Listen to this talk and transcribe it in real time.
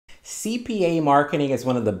CPA marketing is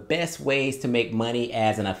one of the best ways to make money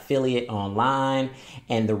as an affiliate online.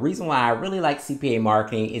 And the reason why I really like CPA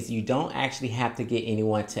marketing is you don't actually have to get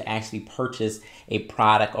anyone to actually purchase a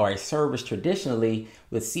product or a service traditionally.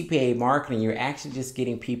 With CPA marketing, you're actually just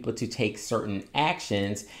getting people to take certain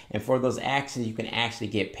actions. And for those actions, you can actually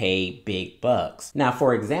get paid big bucks. Now,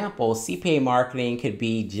 for example, CPA marketing could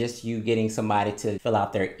be just you getting somebody to fill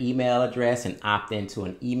out their email address and opt into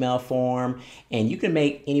an email form. And you can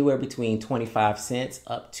make anywhere between 25 cents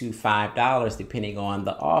up to $5 depending on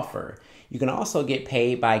the offer. You can also get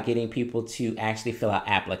paid by getting people to actually fill out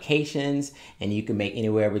applications, and you can make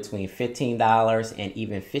anywhere between $15 and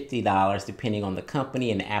even $50 depending on the company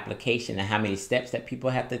and the application and how many steps that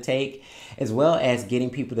people have to take, as well as getting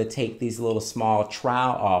people to take these little small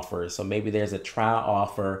trial offers. So maybe there's a trial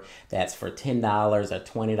offer that's for $10 or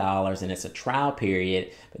 $20 and it's a trial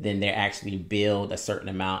period, but then they're actually billed a certain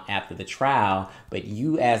amount after the trial, but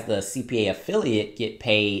you as the CPA affiliate get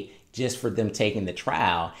paid just for them taking the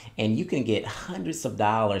trial. And you can get hundreds of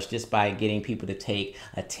dollars just by getting people to take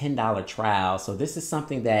a $10 trial. So this is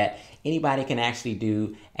something that anybody can actually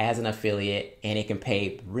do as an affiliate, and it can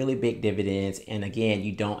pay really big dividends. And again,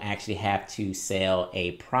 you don't actually have to sell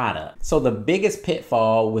a product. So the biggest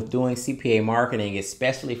pitfall with doing CPA marketing,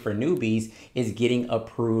 especially for newbies, is getting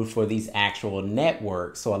approved for these actual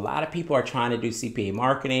networks. So a lot of people are trying to do CPA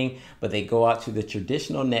marketing, but they go out to the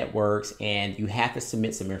traditional networks and you have to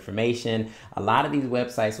submit some information. A lot of these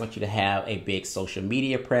websites want you to have a big social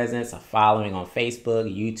media presence, a following on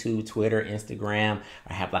Facebook, YouTube, Twitter, Instagram,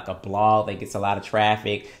 or have like a blog that gets a lot of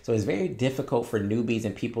traffic. So it's very difficult for newbies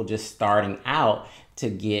and people just starting out to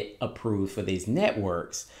get approved for these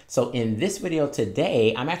networks. So in this video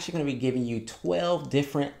today, I'm actually going to be giving you 12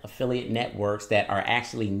 different affiliate networks that are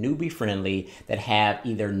actually newbie friendly, that have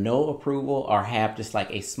either no approval or have just like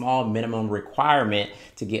a small minimum requirement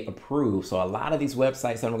to get approved. So a lot of these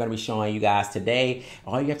websites that I'm going to be showing you guys today,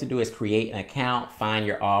 all you have to do is create an account, find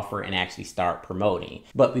your offer, and actually start promoting.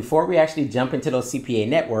 But before we actually jump into those CPA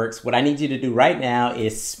networks, what I need you to do right now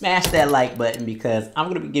is smash that like button, because I'm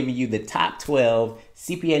going to be giving you the top 12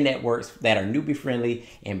 CPA networks that are newbie friendly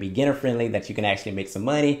and beginner friendly that you can actually make some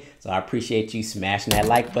money. So I appreciate you smashing that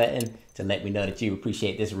like button to let me know that you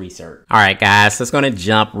appreciate this research. All right, guys, so it's going to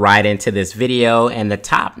jump right into this video. And the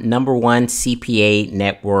top #1 CPA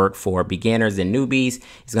network for beginners and newbies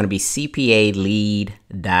is going to be CPALead.com.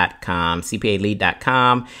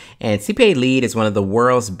 CPALead.com. And CPA Lead is one of the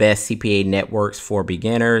world's best CPA networks for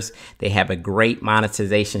beginners. They have a great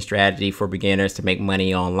monetization strategy for beginners to make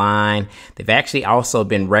money online. They've actually also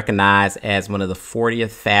been recognized as one of the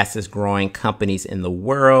 40th fastest growing companies in the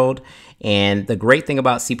world. And the great thing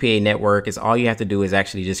about CPA Network is all you have to do is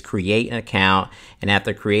actually just create an account. And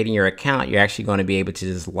after creating your account, you're actually going to be able to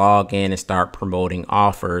just log in and start promoting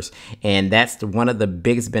offers. And that's one of the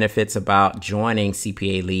biggest benefits about joining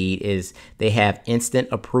CPA Lead is they have instant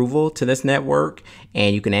approval to this network,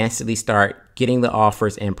 and you can instantly start getting the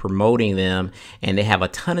offers and promoting them. And they have a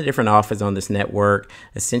ton of different offers on this network.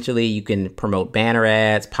 Essentially, you can promote banner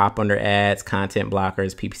ads, pop under ads, content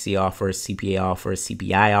blockers, PPC offers, CPA offers,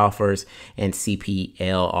 CPI offers, and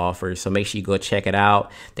CPL offers. So make sure you go check it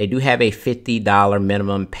out. They do have a $50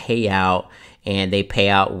 minimum payout, and they pay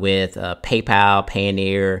out with PayPal,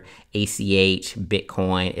 Payoneer, ACH,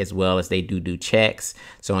 Bitcoin, as well as they do checks.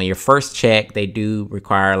 So on your first check, they do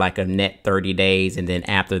require like a net 30 days. And then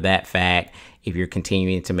after that fact, if you're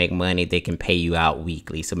continuing to make money, they can pay you out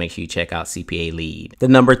weekly. So make sure you check out CPA Lead. The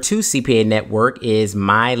 #2 CPA network is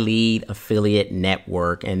My Lead Affiliate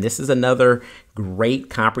Network. And this is another great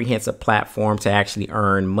comprehensive platform to actually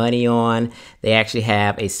earn money on. They actually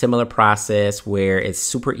have a similar process where it's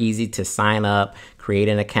super easy to sign up, create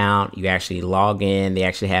an account, you actually log in. They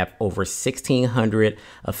actually have over 1,600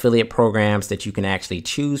 affiliate programs that you can actually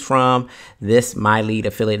choose from. This My Lead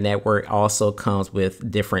Affiliate Network also comes with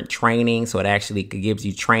different training. So it actually gives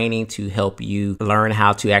you training to help you learn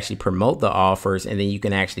how to actually promote the offers, and then you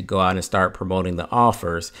can actually go out and start promoting the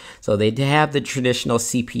offers. So they have the traditional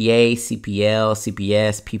CPA, CPL,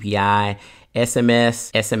 CPS, PPI,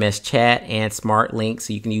 SMS chat, and smart links.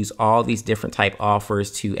 So you can use all these different type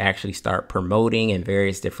offers to actually start promoting in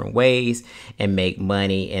various different ways and make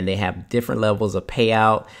money. And they have different levels of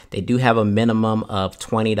payout. They do have a minimum of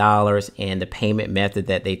 $20, and the payment method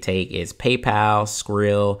that they take is PayPal,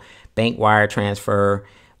 Skrill, bank wire transfer,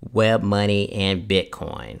 web money, and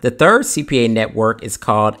Bitcoin. The third CPA network is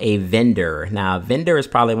called a vendor. Now, a vendor is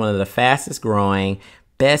probably one of the fastest growing,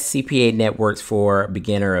 best CPA networks for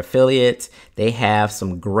beginner affiliates. They have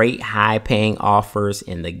some great high paying offers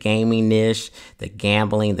in the gaming niche, the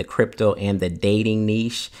gambling, the crypto, and the dating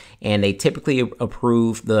niche. and they typically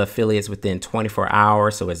approve the affiliates within 24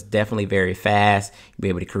 hours. So it's definitely very fast. You'll be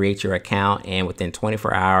able to create your account, and within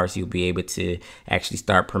 24 hours, you'll be able to actually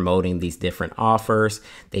start promoting these different offers.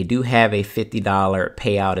 They do have a $50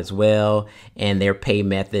 payout as well, and their pay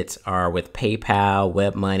methods are with PayPal,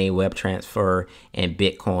 web money, web transfer, and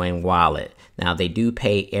Bitcoin wallet. Now, they do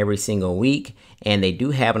pay every single week, and they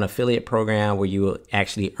do have an affiliate program where you will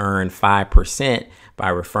actually earn 5% by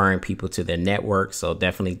referring people to their network. So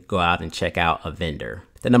definitely go out and check out a vendor.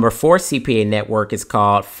 The number 4 CPA network is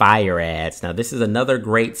called Fire Ads. Now, this is another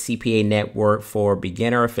great CPA network for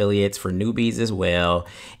beginner affiliates, for newbies as well.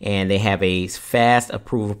 And they have a fast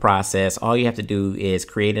approval process. All you have to do is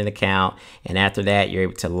create an account, and after that, you're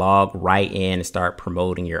able to log right in and start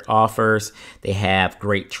promoting your offers. They have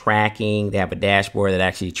great tracking. They have a dashboard that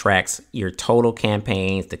actually tracks your total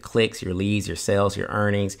campaigns, the clicks, your leads, your sales, your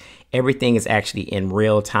earnings. Everything is actually in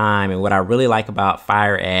real time. And what I really like about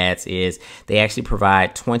Fire Ads is they actually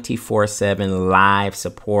provide 24/7 live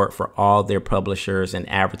support for all their publishers and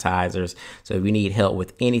advertisers. So if you need help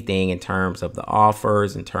with anything in terms of the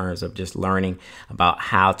offers, in terms of just learning about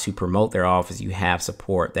how to promote their offers, you have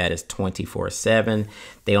support that is 24/7.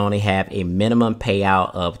 They only have a minimum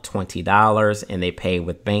payout of $20, and they pay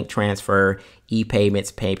with bank transfer,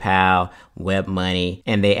 e-payments, PayPal, web money,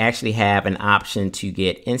 and they actually have an option to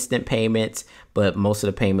get instant payments, but most of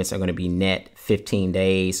the payments are going to be net 15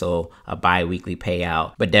 days, so a bi-weekly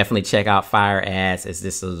payout. But definitely check out Fire Ads, as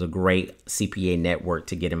this is a great CPA network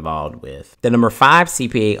to get involved with. The number 5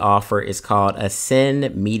 CPA offer is called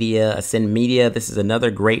Ascend Media. Ascend Media, this is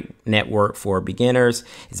another great network for beginners.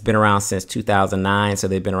 It's been around since 2009, so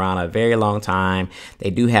they've been around a very long time.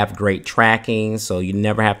 They do have great tracking, so you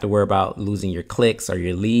never have to worry about losing your clicks or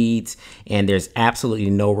your leads, and there's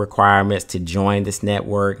absolutely no requirements to join this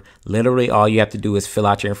network. Literally, all you have to do is fill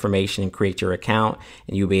out your information and create your account,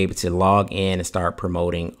 and you'll be able to log in and start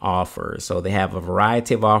promoting offers. So they have a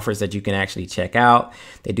variety of offers that you can actually check out.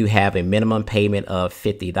 They do have a minimum payment of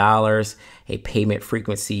 $50, a payment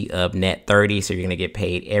frequency of net 30, so you're going to get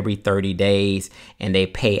paid every 30 days, and they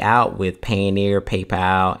pay out with Payoneer,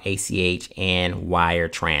 PayPal, ACH, and wire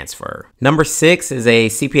transfer. Number 6 is a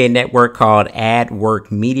CPA network called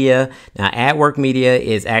AdWork Media. Now, AdWork Media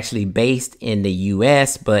is actually based in the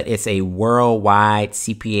US, but it's a worldwide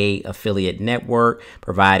CPA affiliate network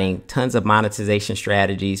providing tons of monetization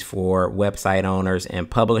strategies for website owners and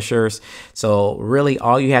publishers. So really,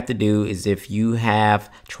 all you have to do is, if you have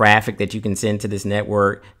traffic that you can send to this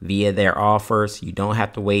network via their offers, you don't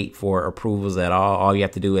have to wait for approvals at all. All you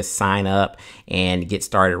have to do is sign up and get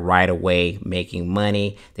started right away making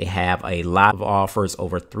money. They have a lot of offers,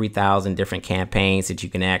 over 3,000 different campaigns that you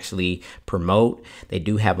can actually promote. They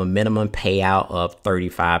do have a minimum payout of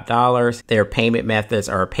 $35. Their payment methods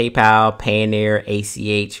are PayPal, Payoneer,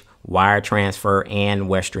 ACH, wire transfer, and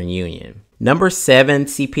Western Union. Number 7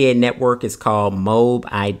 CPA network is called Mob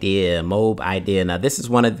Idea. Mob Idea. Now, this is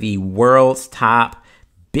one of the world's top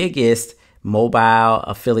biggest mobile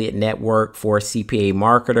affiliate network for CPA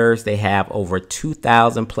marketers. They have over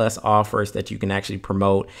 2,000 plus offers that you can actually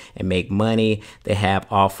promote and make money. They have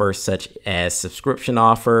offers such as subscription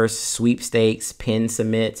offers, sweepstakes, pin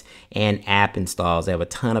submits, and app installs. They have a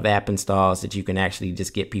ton of app installs that you can actually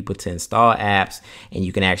just get people to install apps, and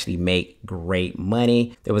you can actually make great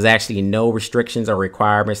money. There was actually no restrictions or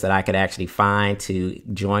requirements that I could actually find to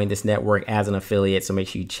join this network as an affiliate, so make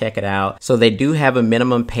sure you check it out. So they do have a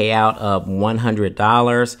minimum payout of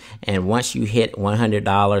 $100, and once you hit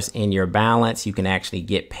 $100 in your balance, you can actually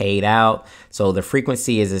get paid out. So the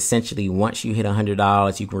frequency is essentially, once you hit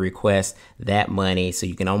 $100, you can request that money. So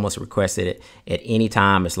you can almost request it at any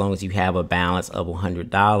time as long as you have a balance of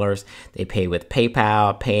 $100. They pay with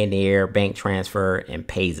PayPal, Payoneer, bank transfer, and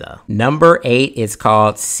Payza. Number 8 is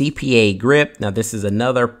called CPA Grip. Now, this is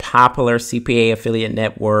another popular CPA affiliate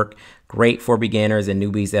network. Great for beginners and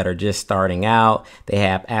newbies that are just starting out. They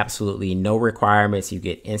have absolutely no requirements. You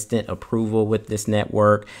get instant approval with this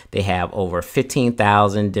network. They have over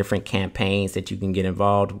 15,000 different campaigns that you can get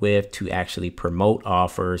involved with to actually promote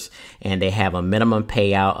offers. And they have a minimum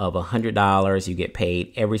payout of $100. You get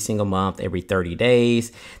paid every single month, every 30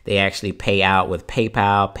 days. They actually pay out with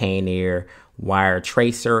PayPal, Payoneer, wire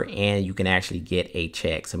tracer, and you can actually get a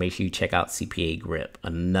check. So make sure you check out CPA Grip,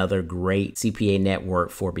 another great CPA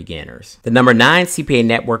network for beginners. The number 9 CPA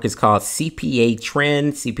network is called CPA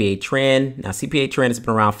Trend. CPA Trend. Now, CPA Trend has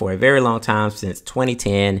been around for a very long time, since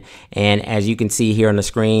 2010. And as you can see here on the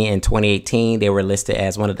screen, in 2018, they were listed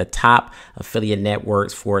as one of the top affiliate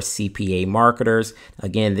networks for CPA marketers.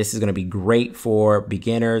 Again, this is going to be great for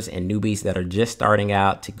beginners and newbies that are just starting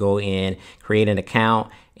out to go in, create an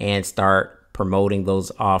account, and start promoting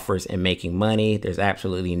those offers and making money. There's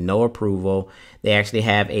absolutely no approval. They actually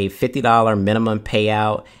have a $50 minimum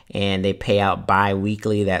payout, and they pay out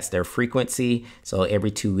bi-weekly. That's their frequency. So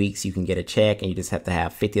every 2 weeks you can get a check, and you just have to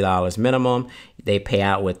have $50 minimum. They pay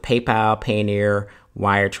out with PayPal, Payoneer,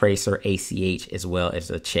 Wire Tracer, ACH, as well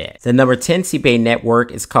as a check. The number 10 CPA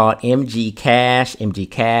network is called MG Cash. MG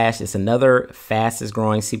Cash is another fastest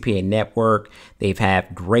growing CPA network. They've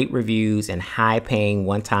had great reviews and high paying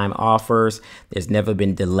one-time offers. There's never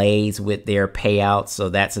been delays with their payouts. So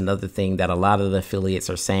that's another thing that a lot of the affiliates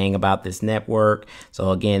are saying about this network.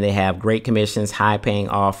 So again, they have great commissions, high paying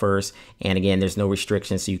offers. And again, there's no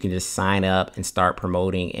restrictions. So you can just sign up and start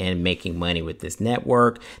promoting and making money with this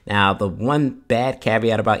network. Now, the one bad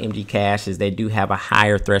caveat about MG Cash is they do have a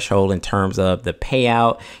higher threshold in terms of the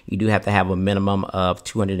payout. You do have to have a minimum of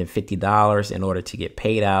 $250 in order to get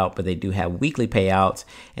paid out, but they do have weekly payouts,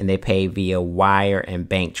 and they pay via wire and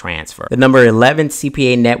bank transfer. The number 11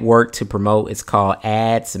 CPA network to promote is called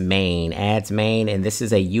Ads Main. Ads Main, and this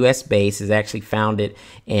is a US base, is actually founded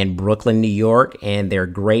in Brooklyn, New York, and they're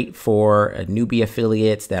great for newbie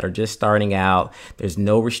affiliates that are just starting out. There's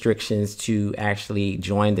no restrictions to actually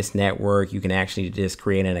join this network. You can actually just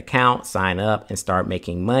create an account, sign up, and start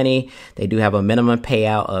making money. They do have a minimum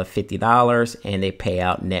payout of $50, and they pay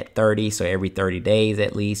out net 30. So every 30 days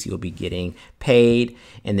at least, you'll be getting paid.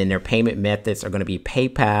 And then their payment methods are going to be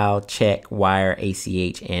PayPal, check, wire,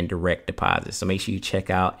 ACH, and direct deposit. So make sure you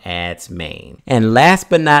check out Ads Main. And last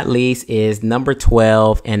but not least is number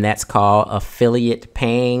 12, and that's called Affiliate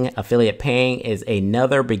Paying. Affiliate Paying is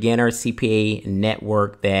another beginner CPA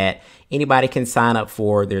network that anybody can sign up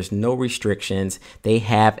for. There's no restrictions. They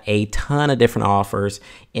have a ton of different offers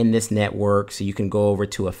in this network. So you can go over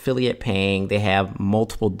to Affiliate Paying. They have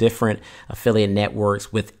multiple different affiliate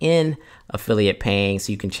networks within Affiliate Paying,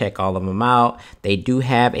 so you can check all of them out. They do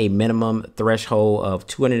have a minimum threshold of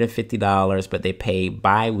 $250, but they pay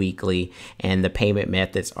bi-weekly, and the payment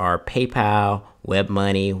methods are PayPal,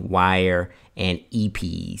 WebMoney, Wire, and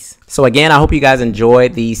EPs. So again, I hope you guys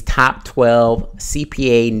enjoyed these top 12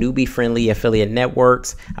 CPA newbie friendly affiliate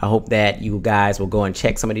networks. I hope that you guys will go and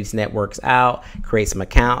check some of these networks out, create some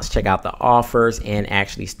accounts, check out the offers, and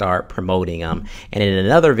actually start promoting them. And in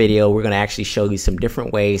another video, we're going to actually show you some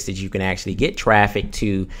different ways that you can actually get traffic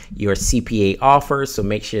to your CPA offers. So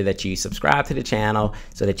make sure that you subscribe to the channel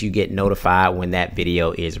so that you get notified when that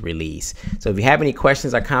video is released. So if you have any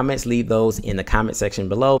questions or comments, leave those in the comment section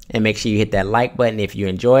below, and make sure you hit that like button if you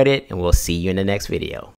enjoyed it, and we'll see you in the next video.